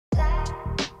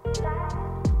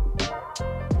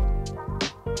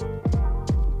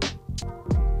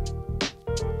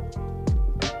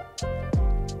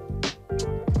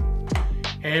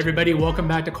Hey everybody, welcome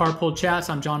back to Carpool Chats.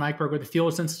 I'm John Eichberg with the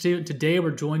Fuels Institute. Today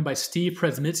we're joined by Steve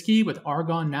Przesmitzki with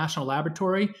Argonne National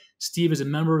Laboratory. Steve is a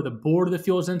member of the board of the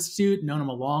Fuels Institute, known him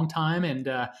a long time.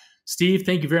 And Steve,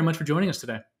 thank you very much for joining us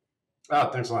today. Oh,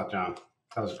 thanks a lot, John.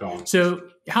 How's it going? So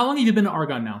how long have you been at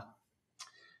Argonne now?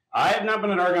 I have not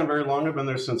been at Argonne very long. I've been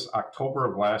there since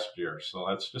October of last year. So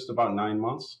that's just about 9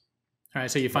 months. All right,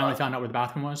 so you finally found out where the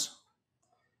bathroom was?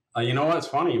 You know what? It's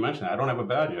funny you mentioned that. I don't have a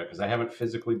badge yet because I haven't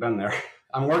physically been there.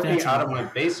 I'm working out of my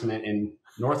basement in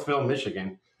Northville,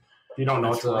 Michigan. If you don't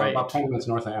know, it's about 20 minutes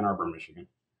north of Ann Arbor, Michigan.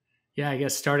 Yeah, I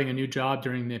guess starting a new job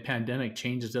during the pandemic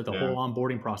changes the whole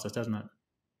onboarding process, doesn't it?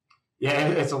 Yeah,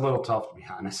 it's a little tough, to be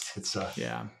honest. It's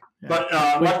yeah. But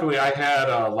luckily, I had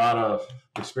a lot of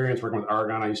experience working with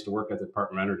Argonne. I used to work at the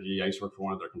Department of Energy. I used to work for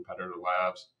one of their competitor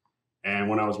labs. And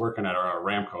when I was working at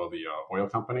Aramco, the oil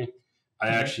company, I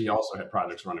actually also had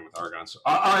projects running with Argonne. So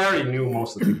I already knew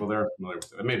most of the people there, familiar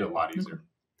with it. It made it a lot easier.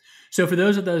 So for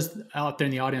those out there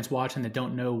in the audience watching that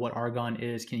don't know what Argonne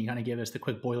is, can you kind of give us the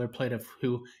quick boilerplate of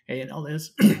who A&L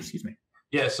is? Excuse me.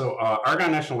 Yeah, so Argonne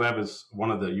National Lab is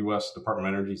one of the U.S. Department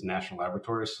of Energy's national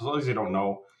laboratories. So those of you who don't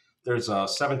know, there's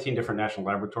 17 different national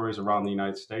laboratories around the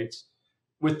United States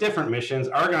with different missions.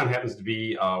 Argonne happens to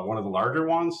be one of the larger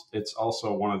ones. It's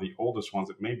also one of the oldest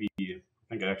ones. It may be, I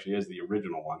think it actually is the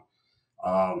original one.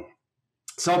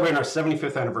 Celebrating our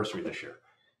 75th anniversary this year.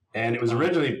 And it was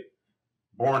originally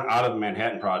born out of the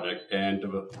Manhattan Project, and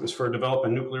it was for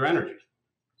developing nuclear energy.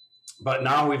 But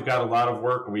now we've got a lot of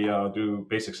work. We do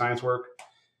basic science work.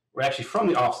 We're actually from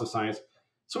the Office of Science.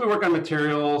 So we work on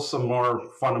materials, some more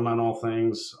fundamental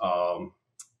things,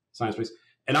 science-based.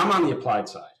 And I'm on the applied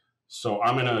side. So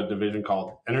I'm in a division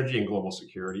called Energy and Global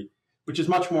Security, which is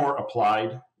much more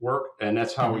applied work. And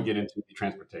that's how we get into the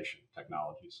transportation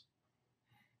technologies.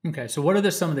 Okay, so what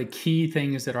are some of the key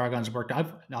things that Argonne's worked?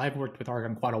 I've worked with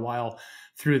Argonne quite a while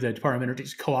through the Department of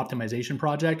Energy's co-optimization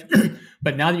project.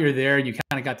 But now that you're there, you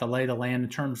kind of got the lay of the land in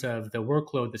terms of the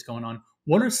workload that's going on.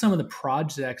 What are some of the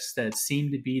projects that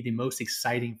seem to be the most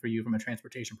exciting for you from a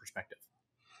transportation perspective?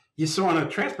 Yeah, so on a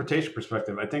transportation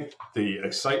perspective, I think the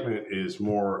excitement is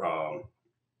more,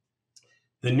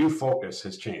 the new focus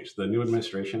has changed. The new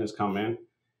administration has come in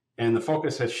and the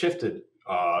focus has shifted.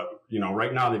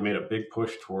 Right now they've made a big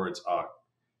push towards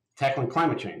tackling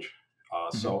climate change.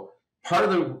 So part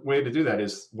of the way to do that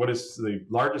is what is the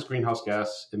largest greenhouse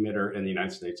gas emitter in the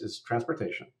United States is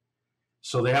transportation.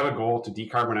 So they have a goal to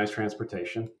decarbonize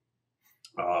transportation.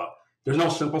 There's no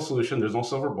simple solution. There's no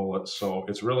silver bullet. So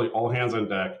it's really all hands on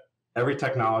deck, every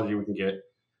technology we can get.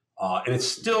 And it's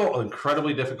still an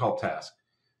incredibly difficult task.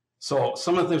 So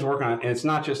some of the things we're working on, and it's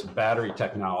not just battery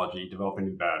technology, developing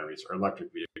new batteries or electric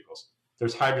vehicles.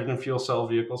 There's hydrogen fuel cell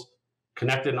vehicles,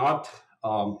 connected and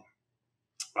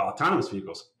autonomous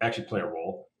vehicles actually play a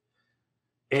role.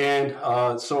 And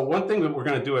so one thing that we're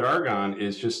going to do at Argonne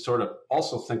is just sort of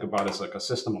also think about it as like a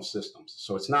system of systems.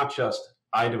 So it's not just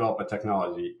I develop a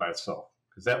technology by itself,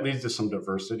 because that leads to some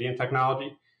diversity in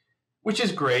technology, which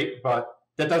is great, but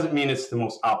that doesn't mean it's the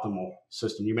most optimal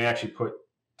system. You may actually put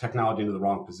technology into the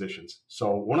wrong positions.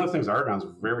 So one of the things Argonne's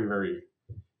very, very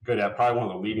good at, probably one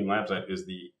of the leading labs at, is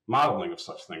the modeling of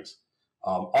such things,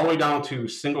 all the way down to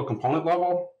single component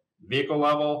level, vehicle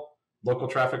level, local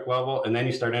traffic level, and then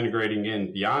you start integrating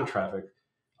in beyond traffic,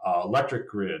 electric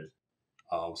grid,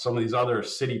 some of these other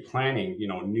city planning,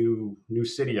 new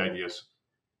city ideas.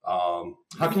 How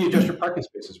can you adjust your parking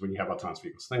spaces when you have autonomous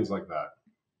vehicles, things like that.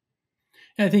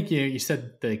 And I think you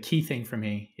said the key thing for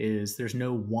me is there's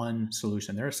no one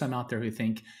solution. There are some out there who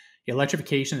think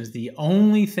electrification is the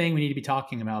only thing we need to be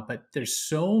talking about, but there's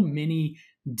so many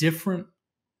different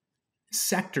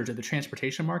sectors of the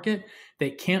transportation market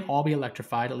that can't all be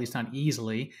electrified, at least not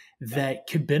easily, that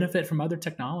could benefit from other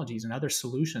technologies and other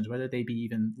solutions, whether they be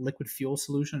even liquid fuel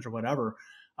solutions or whatever.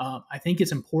 I think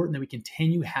it's important that we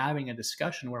continue having a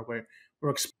discussion where we're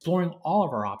exploring all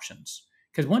of our options.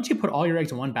 Because once you put all your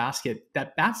eggs in one basket,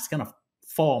 that basket's going to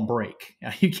fall and break.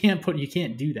 You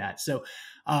can't do that. So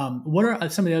what are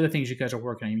some of the other things you guys are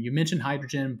working on? You mentioned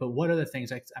hydrogen, but what other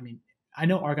things? I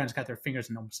know Argonne's got their fingers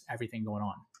in almost everything going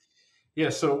on. Yeah,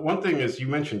 so one thing is you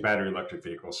mentioned battery electric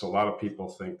vehicles. So a lot of people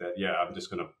think that, I'm just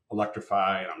going to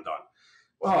electrify and I'm done.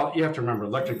 Well, you have to remember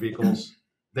electric vehicles,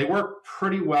 they work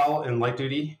pretty well in light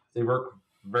duty. They work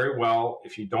very well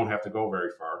if you don't have to go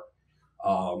very far.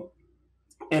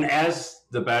 And as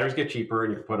the batteries get cheaper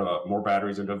and you can put more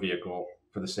batteries into a vehicle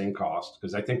for the same cost,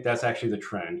 because I think that's actually the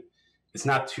trend. It's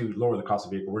not to lower the cost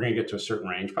of the vehicle. We're going to get to a certain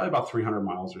range, probably about 300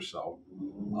 miles or so.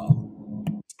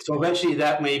 So eventually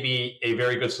that may be a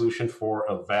very good solution for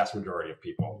a vast majority of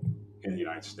people in the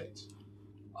United States.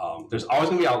 There's always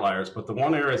going to be outliers, but the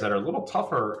one areas that are a little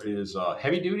tougher is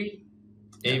heavy duty,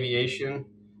 aviation,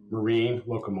 marine,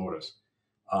 locomotives.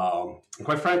 And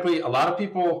quite frankly, a lot of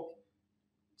people,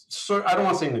 I don't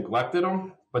want to say neglected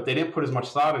them, but they didn't put as much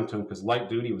thought into them because light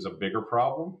duty was a bigger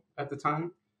problem at the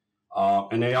time.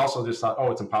 And they also just thought,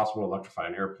 oh, it's impossible to electrify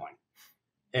an airplane.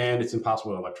 And it's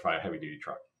impossible to electrify a heavy duty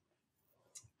truck.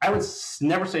 I would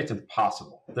never say it's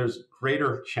impossible. There's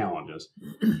greater challenges,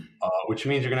 which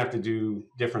means you're going to have to do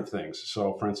different things.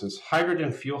 So, for instance,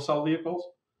 hydrogen fuel cell vehicles,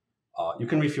 you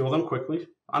can refuel them quickly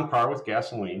on par with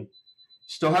gasoline.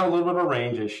 Still have a little bit of a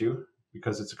range issue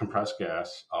because it's a compressed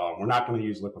gas. We're not going to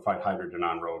use liquefied hydrogen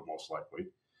on road, most likely,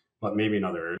 but maybe in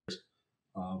other areas.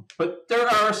 But there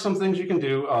are some things you can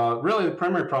do. Really, the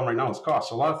primary problem right now is cost.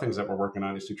 So a lot of things that we're working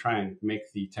on is to try and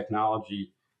make the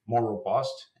technology more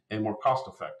robust and more cost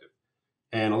effective.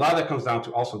 And a lot of that comes down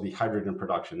to also the hydrogen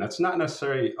production. That's not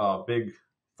necessarily a big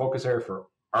focus area for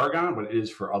Argonne, but it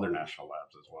is for other national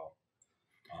labs as well.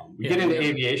 We get into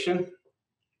aviation,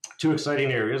 two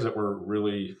exciting areas that we're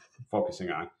really focusing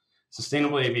on: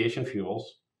 sustainable aviation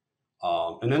fuels.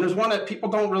 And then there's one that people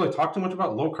don't really talk too much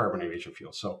about, low carbon aviation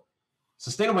fuels. So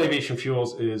sustainable aviation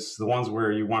fuels is the ones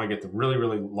where you want to get the really,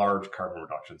 really large carbon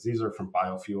reductions. These are from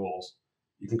biofuels.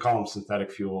 You can call them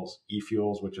synthetic fuels,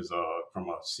 e-fuels, which is from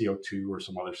a CO2 or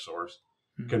some other source,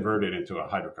 converted into a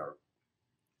hydrocarbon.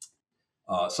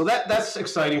 So that's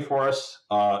exciting for us.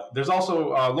 There's also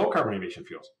low carbon aviation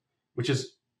fuels, which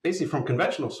is basically from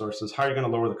conventional sources. How are you going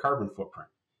to lower the carbon footprint?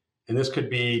 And this could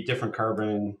be different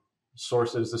carbon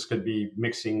sources. This could be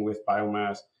mixing with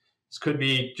biomass. This could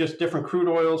be just different crude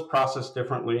oils processed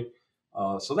differently.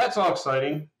 So that's all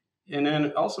exciting. And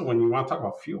then also when you want to talk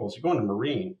about fuels, you go into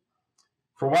marine.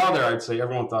 For a while there, I'd say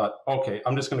everyone thought, okay,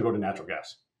 I'm just going to go to natural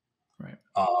gas. Right.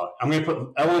 I'm going to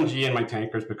put LNG in my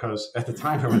tankers because at the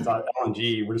time everyone thought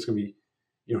LNG, we're just going to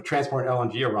be, transporting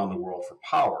LNG around the world for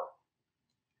power.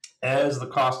 As the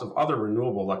cost of other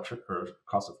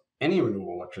cost of any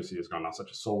renewable electricity has gone down, such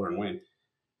as solar and wind,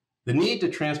 the need to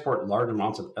transport large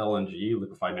amounts of LNG,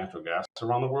 liquefied natural gas,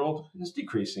 around the world is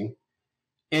decreasing.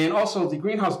 And also the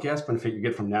greenhouse gas benefit you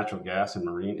get from natural gas and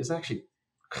marine is actually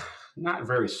not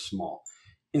very small.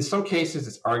 In some cases,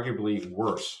 it's arguably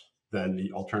worse than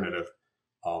the alternative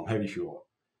heavy fuel.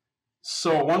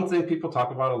 So one thing people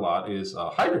talk about a lot is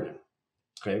hydrogen.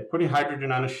 Okay, putting hydrogen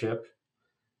on a ship.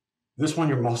 This one,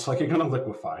 you're most likely going to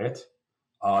liquefy it.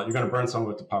 You're going to burn some of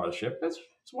it to power the ship. That's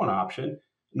one option.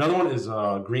 Another one is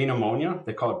green ammonia.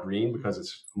 They call it green because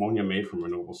it's ammonia made from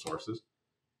renewable sources.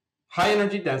 High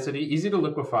energy density, easy to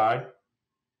liquefy.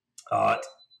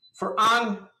 For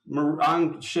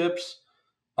on ships,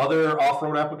 other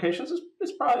off-road applications,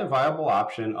 it's probably a viable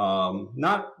option.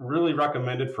 Not really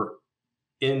recommended for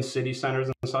in city centers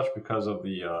and such because of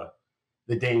the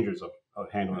dangers of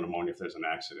handling ammonia if there's an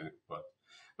accident.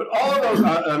 But all of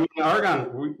those,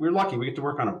 Argonne, we're lucky. We get to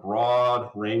work on a broad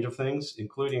range of things,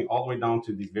 including all the way down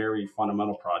to the very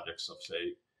fundamental projects of,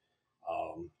 say,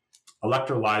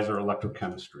 electrolyzer,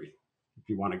 electrochemistry, if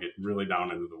you want to get really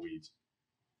down into the weeds.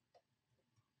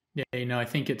 Yeah, I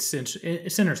think it's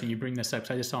interesting you bring this up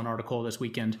because I just saw an article this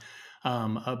weekend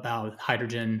about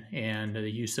hydrogen and the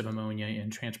use of ammonia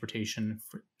in transportation,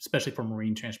 especially for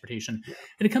marine transportation.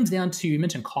 And it comes down to, you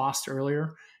mentioned cost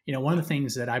earlier. One of the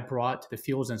things that I brought to the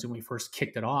Fuels Institute when we first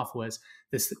kicked it off was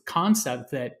this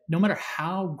concept that no matter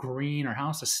how green or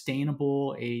how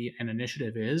sustainable an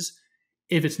initiative is,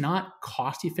 if it's not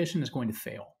cost efficient, it's going to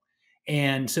fail.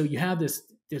 And so you have this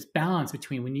balance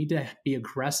between we need to be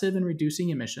aggressive in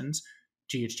reducing emissions,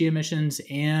 GHG emissions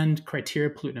and criteria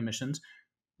pollutant emissions,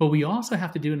 but we also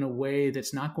have to do it in a way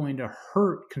that's not going to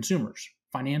hurt consumers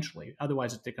financially.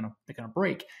 Otherwise, they're going to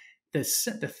break. The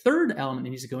third element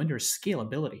that needs to go into is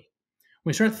scalability.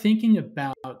 When we start thinking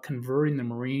about converting the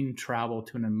marine travel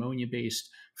to an ammonia-based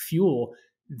fuel,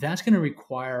 that's going to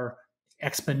require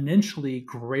exponentially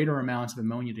greater amounts of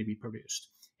ammonia to be produced.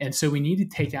 And so we need to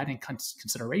take that in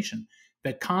consideration.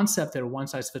 The concept that a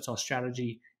one-size-fits-all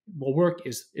strategy will work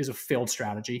is a failed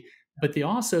strategy, but they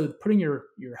also putting your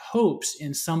hopes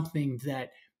in something that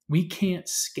we can't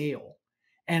scale.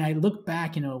 And I look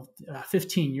back,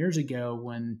 15 years ago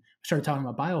when we started talking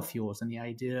about biofuels and the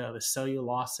idea of a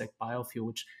cellulosic biofuel,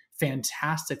 which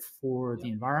fantastic for the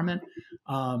environment.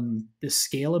 The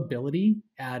scalability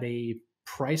at a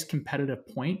price competitive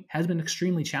point has been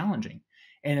extremely challenging.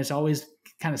 And it's always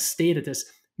kind of stayed at this,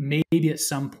 maybe at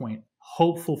some point,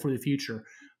 hopeful for the future,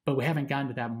 but we haven't gotten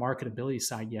to that marketability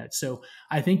side yet. So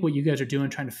I think what you guys are doing,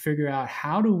 trying to figure out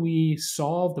how do we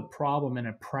solve the problem in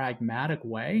a pragmatic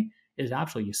way, is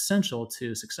absolutely essential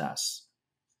to success.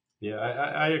 Yeah,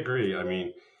 I agree. I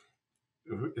mean,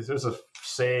 there's a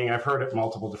saying, I've heard it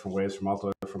multiple different ways from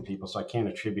multiple different people, so I can't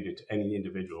attribute it to any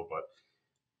individual, but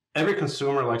every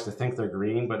consumer likes to think they're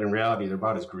green, but in reality, they're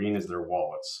about as green as their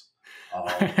wallets.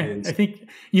 I think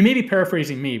you may be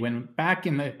paraphrasing me. When back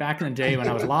in the day when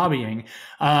I was lobbying,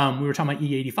 we were talking about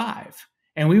E85,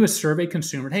 and we would survey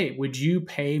consumers. Hey, would you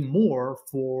pay more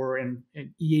for an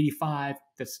E85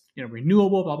 that's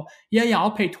renewable? Blah blah. Yeah,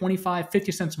 I'll pay 25,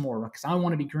 50 cents more because I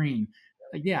want to be green.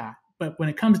 Like, yeah, but when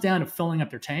it comes down to filling up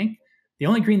their tank, the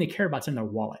only green they care about is in their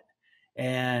wallet.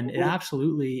 And it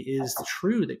absolutely is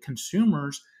true that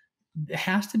consumers, it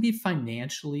has to be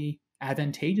financially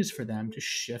advantageous for them to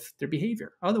shift their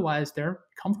behavior. Otherwise, they're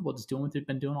comfortable just doing what they've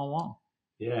been doing all along.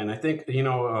 Yeah, and I think,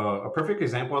 a perfect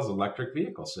example is electric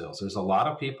vehicle sales. There's a lot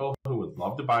of people who would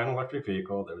love to buy an electric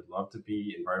vehicle. They would love to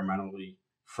be environmentally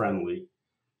friendly.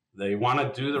 They want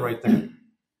to do the right thing.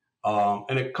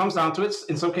 And it comes down to it.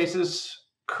 In some cases,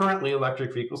 currently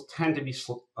electric vehicles tend to be,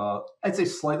 I'd say,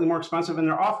 slightly more expensive, and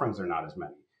their offerings are not as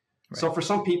many. Right. So for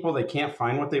some people, they can't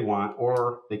find what they want,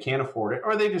 or they can't afford it,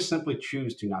 or they just simply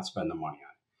choose to not spend the money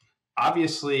on it.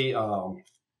 Obviously,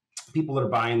 people that are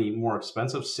buying the more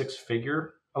expensive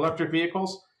six-figure electric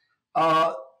vehicles,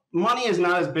 money is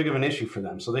not as big of an issue for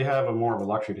them. So they have more of a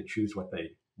luxury to choose what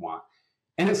they want.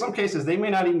 And in some cases, they may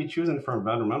not even be choosing it for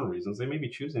environmental reasons. They may be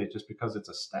choosing it just because it's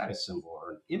a status symbol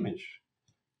or an image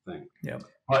thing. Yep.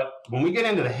 But when we get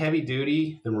into the heavy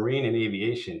duty, the marine and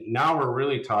aviation, now we're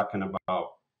really talking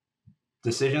about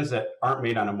decisions that aren't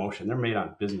made on emotion. They're made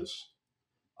on business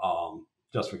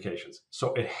justifications.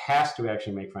 So it has to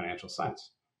actually make financial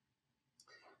sense.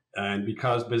 And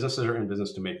because businesses are in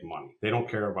business to make money, they don't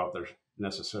care about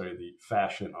necessarily the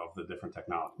fashion of the different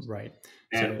technologies. Right.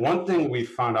 And one thing we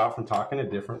found out from talking to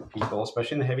different people,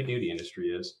 especially in the heavy duty industry,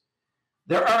 is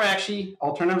there are actually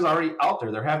alternatives already out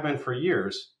there. There have been for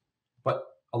years, but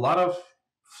a lot of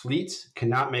fleets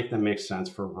cannot make them make sense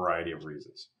for a variety of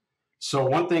reasons. So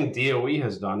one thing DOE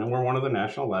has done, and we're one of the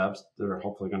national labs that are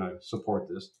hopefully going to support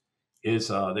this, is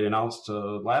they announced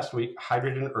last week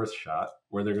hydrogen Earthshot,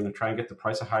 where they're going to try and get the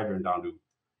price of hydrogen down to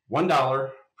 $1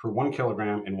 per 1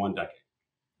 kilogram in 1 decade.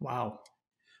 Wow.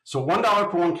 So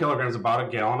 $1 per 1 kilogram is about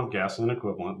a gallon of gasoline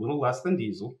equivalent, a little less than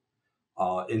diesel.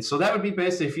 And so that would be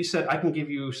basically, if you said, I can give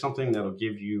you something that'll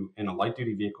give you in a light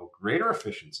duty vehicle greater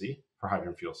efficiency for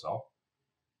hydrogen fuel cell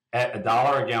at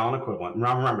 $1 a gallon equivalent. And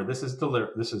remember, this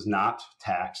is not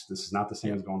taxed. This is not the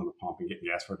same as going to the pump and getting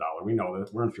gas for $1. We know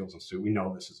that. We're in Fuels Institute. We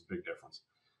know this is a big difference.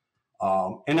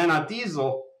 And then on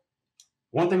diesel,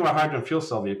 one thing about hydrogen fuel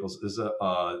cell vehicles is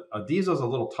a diesel is a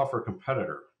little tougher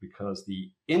competitor because the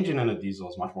engine in a diesel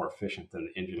is much more efficient than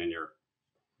the engine in your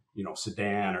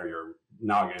sedan or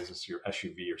nowadays it's your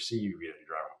SUV or CUV that you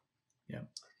drive on. Yeah.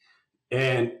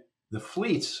 And the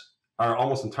fleets are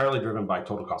almost entirely driven by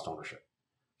total cost ownership.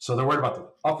 So they're worried about the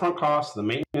upfront costs, the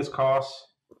maintenance costs,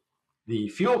 the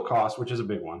fuel cost, which is a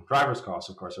big one. Driver's costs,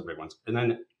 of course, are big ones. And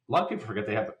then a lot of people forget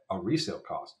they have a resale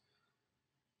cost.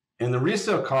 And the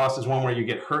resale cost is one where you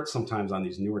get hurt sometimes on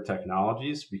these newer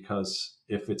technologies because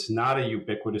if it's not a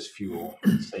ubiquitous fuel,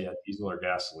 say a diesel or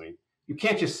gasoline, you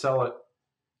can't just sell it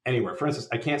anywhere. For instance,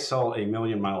 I can't sell a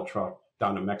 1,000,000-mile truck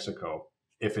down to Mexico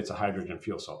if it's a hydrogen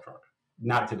fuel cell truck.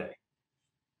 Not today.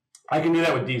 I can do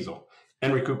that with diesel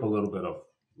and recoup a little bit of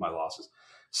my losses.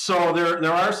 So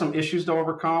there are some issues to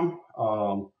overcome.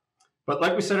 But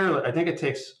like we said earlier, I think it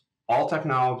takes all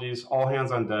technologies, all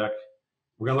hands on deck.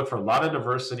 We're going to look for a lot of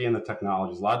diversity in the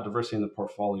technologies, a lot of diversity in the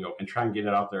portfolio, and try and get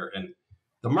it out there. And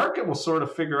the market will sort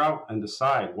of figure out and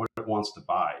decide what it wants to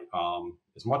buy.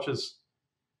 As much as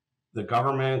the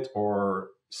government or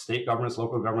state governments,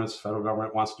 local governments, federal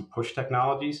government wants to push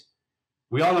technologies,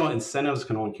 we all know incentives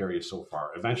can only carry you so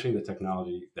far. Eventually, the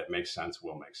technology that makes sense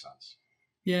will make sense.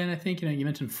 Yeah, and I think you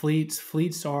mentioned fleets.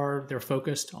 They're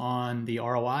focused on the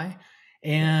ROI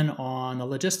and on the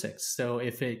logistics. So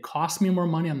if it costs me more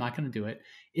money, I'm not going to do it.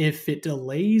 If it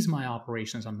delays my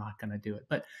operations, I'm not going to do it.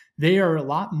 But they are a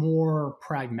lot more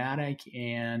pragmatic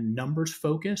and numbers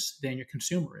focused than your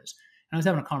consumer is. And I was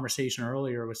having a conversation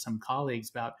earlier with some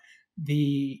colleagues about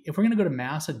if we're going to go to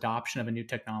mass adoption of a new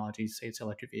technology, say it's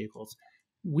electric vehicles,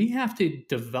 we have to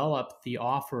develop the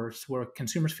offers where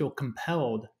consumers feel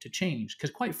compelled to change.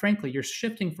 Because quite frankly, you're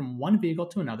shifting from one vehicle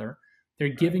to another. They're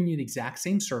giving you the exact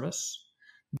same service.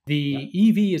 The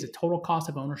EV is a total cost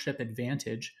of ownership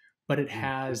advantage, but it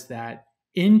has that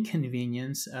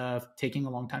inconvenience of taking a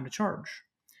long time to charge.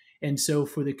 And so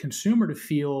for the consumer to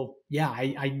feel,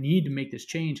 I need to make this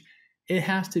change, it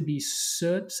has to be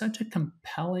such a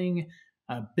compelling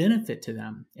benefit to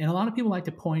them. And a lot of people like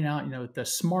to point out, the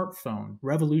smartphone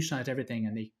revolutionized everything,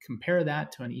 and they compare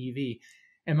that to an EV.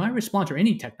 And my response, or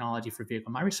any technology for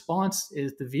vehicle, my response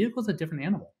is the vehicle is a different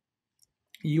animal.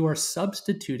 You are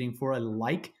substituting for a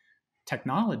like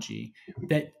technology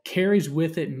that carries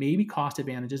with it maybe cost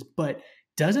advantages, but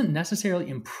doesn't necessarily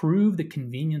improve the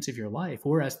convenience of your life.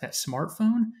 Whereas that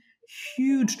smartphone,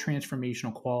 huge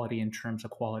transformational quality in terms of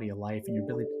quality of life and your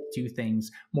ability to do things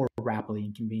more rapidly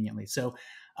and conveniently. So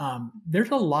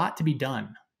there's a lot to be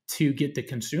done to get the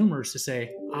consumers to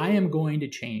say, I am going to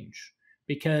change.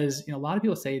 Because a lot of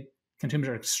people say consumers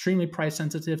are extremely price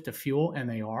sensitive to fuel, and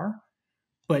they are.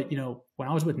 But when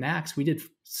I was with NACS, we did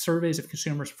surveys of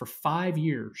consumers for 5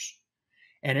 years.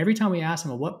 And every time we asked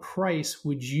them, well, what price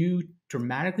would you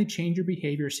dramatically change your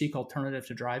behavior, seek alternatives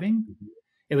to driving?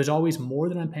 It was always more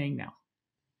than I'm paying now.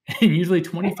 And usually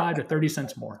 25 to 30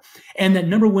 cents more. And that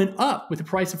number went up with the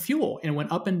price of fuel, and it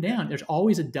went up and down. There's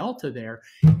always a delta there.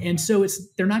 And so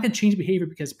they're not going to change behavior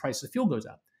because the price of fuel goes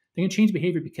up. They're going to change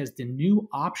behavior because the new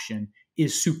option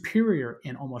is superior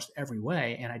in almost every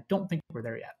way. And I don't think we're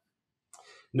there yet.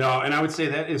 No, and I would say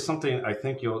that is something I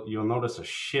think you'll notice a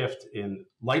shift in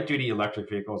light duty electric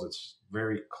vehicles. It's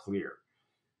very clear.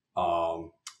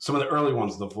 Some of the early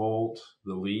ones, the Volt,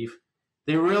 the Leaf,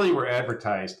 they really were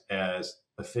advertised as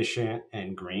efficient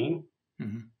and green.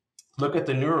 Mm-hmm. Look at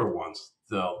the newer ones,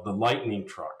 the Lightning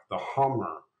truck, the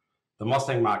Hummer, the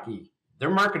Mustang Mach-E. They're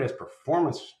marketed as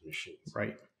performance machines.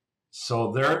 Right.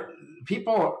 So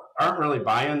people aren't really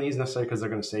buying these necessarily because they're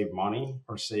going to save money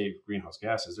or save greenhouse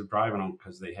gases. They're driving them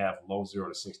because they have low 0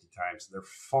 to 60 times. They're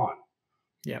fun.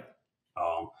 Yep.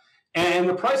 And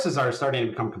the prices are starting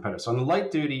to become competitive. So on the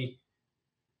light duty,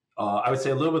 I would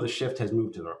say a little bit of the shift has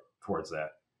moved towards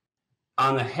that.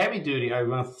 On the heavy duty, I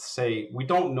want to say we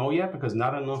don't know yet because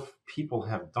not enough people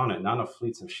have done it. Not enough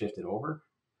fleets have shifted over.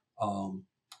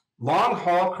 Long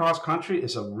haul cross country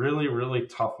is a really, really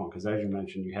tough one because, as you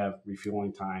mentioned, you have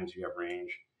refueling times, you have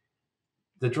range.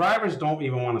 The drivers don't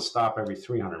even want to stop every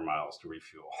 300 miles to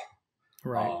refuel.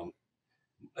 Right.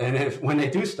 And when they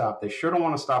do stop, they sure don't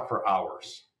want to stop for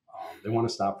hours. They want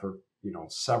to stop for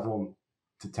several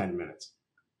to 10 minutes.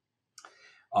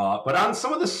 But on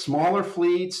some of the smaller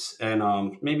fleets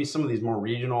and maybe some of these more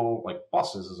regional, like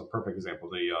buses is a perfect example.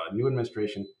 The new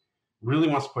administration really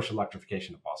wants to push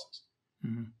electrification of buses.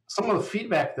 Mm-hmm. Some of the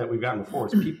feedback that we've gotten before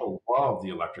is people love the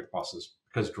electric buses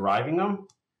because driving them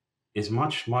is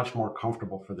much, much more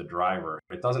comfortable for the driver.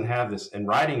 It doesn't have this, and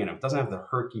riding in it doesn't have the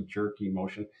herky-jerky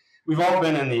motion. We've all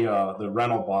been in the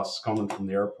rental bus coming from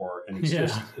the airport, and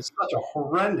it's such a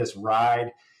horrendous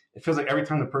ride. It feels like every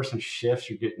time the person shifts,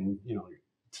 you're getting, your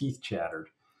teeth chattered.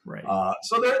 Right.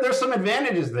 So there's some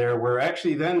advantages there where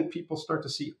actually then people start to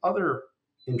see other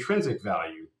intrinsic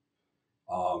value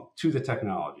to the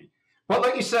technology. But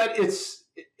like you said,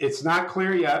 it's not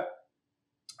clear yet.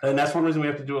 And that's one reason we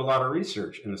have to do a lot of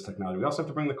research in this technology. We also have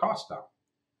to bring the cost down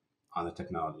on the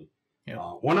technology. Yeah.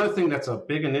 One other thing that's a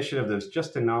big initiative that's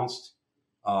just announced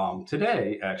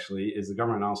today, actually, is the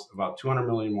government announced about $200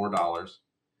 million more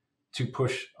to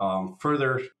push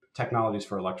further technologies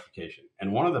for electrification.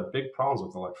 And one of the big problems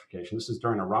with electrification, this is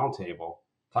during a roundtable,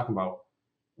 talking about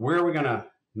where are we going to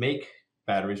make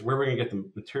batteries, where we're going to get the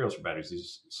materials for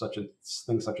batteries,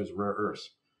 things such as rare earths,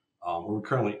 where we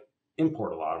currently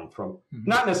import a lot of them from,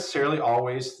 not necessarily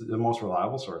always the most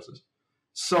reliable sources.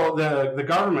 So the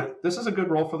government, this is a good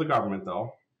role for the government,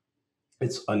 though.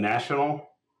 It's a national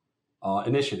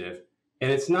initiative, and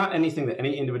it's not anything that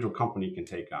any individual company can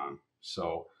take on.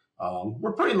 So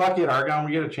we're pretty lucky at Argonne.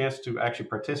 We get a chance to actually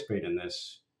participate in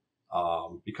this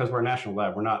because we're a national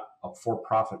lab. We're not a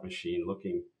for-profit machine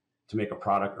looking to make a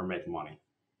product or make money.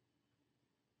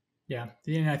 Yeah,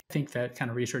 and I think that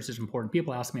kind of research is important.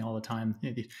 People ask me all the time.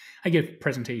 I give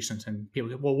presentations and people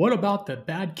go, well, what about the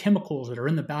bad chemicals that are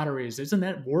in the batteries? Isn't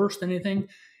that worse than anything?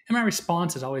 And my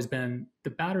response has always been the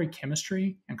battery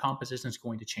chemistry and composition is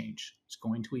going to change. It's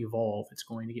going to evolve. It's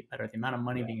going to get better. The amount of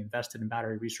money being invested in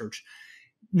battery research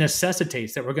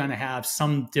necessitates that we're going to have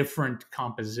some different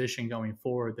composition going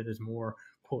forward that is more,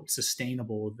 quote,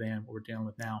 sustainable than what we're dealing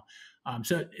with now.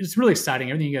 So it's really exciting,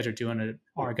 everything you guys are doing at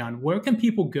Argonne. Where can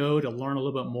people go to learn a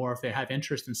little bit more if they have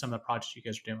interest in some of the projects you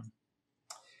guys are doing?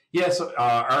 Yeah, so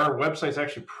our website's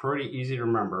actually pretty easy to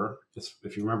remember. Just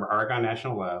if you remember Argonne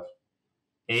National Lab,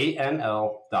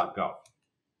 ANL.gov.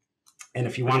 And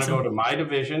if you want to go to my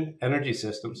division, Energy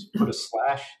Systems, put a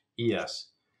 /ES.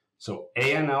 So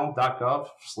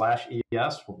ANL.gov/ES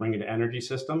will bring you to Energy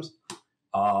Systems.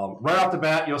 Right off the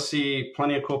bat, you'll see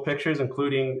plenty of cool pictures,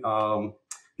 including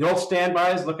the old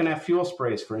standbys looking at fuel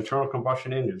sprays for internal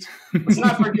combustion engines. Let's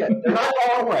not forget, they're not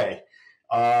going away.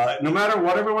 No matter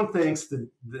what everyone thinks, the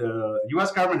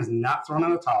U.S. government has not thrown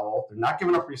in the towel. They're not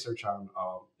giving up research on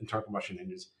internal combustion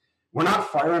engines. we're not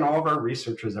firing all of our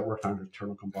researchers that worked on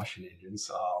internal combustion engines.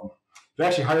 We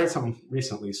actually hired some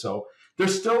recently. So there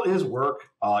still is work,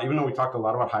 even though we talked a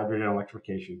lot about hydrogen and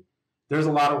electrification, there's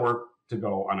a lot of work to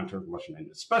go on internal combustion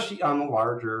engines, especially on the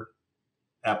larger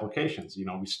applications. You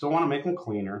know, we still want to make them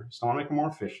cleaner, still want to make them more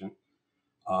efficient.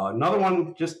 Another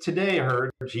one, just today I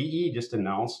heard GE just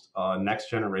announced a next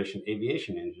generation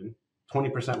aviation engine,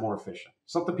 20% more efficient,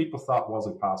 something people thought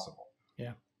wasn't possible.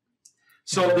 Yeah.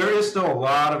 So there is still a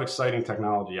lot of exciting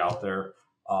technology out there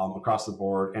across the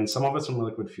board, and some of it's from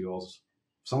liquid fuels,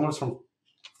 some of it's from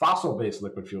fossil-based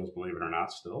liquid fuels, believe it or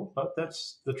not, still, but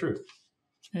that's the truth.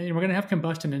 And we're going to have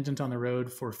combustion engines on the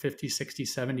road for 50, 60,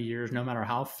 70 years, no matter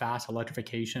how fast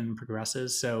electrification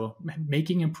progresses. So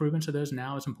making improvements to those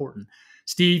now is important.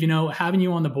 Steve, you know, having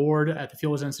you on the board at the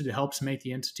Fuels Institute helps make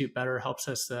the Institute better, helps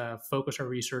us focus our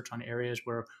research on areas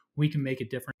where we can make a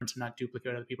difference and not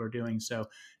duplicate what other people are doing. So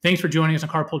thanks for joining us on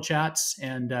Carpool Chats,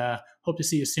 and hope to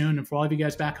see you soon. And for all of you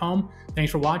guys back home,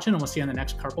 thanks for watching, and we'll see you on the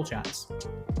next Carpool Chats.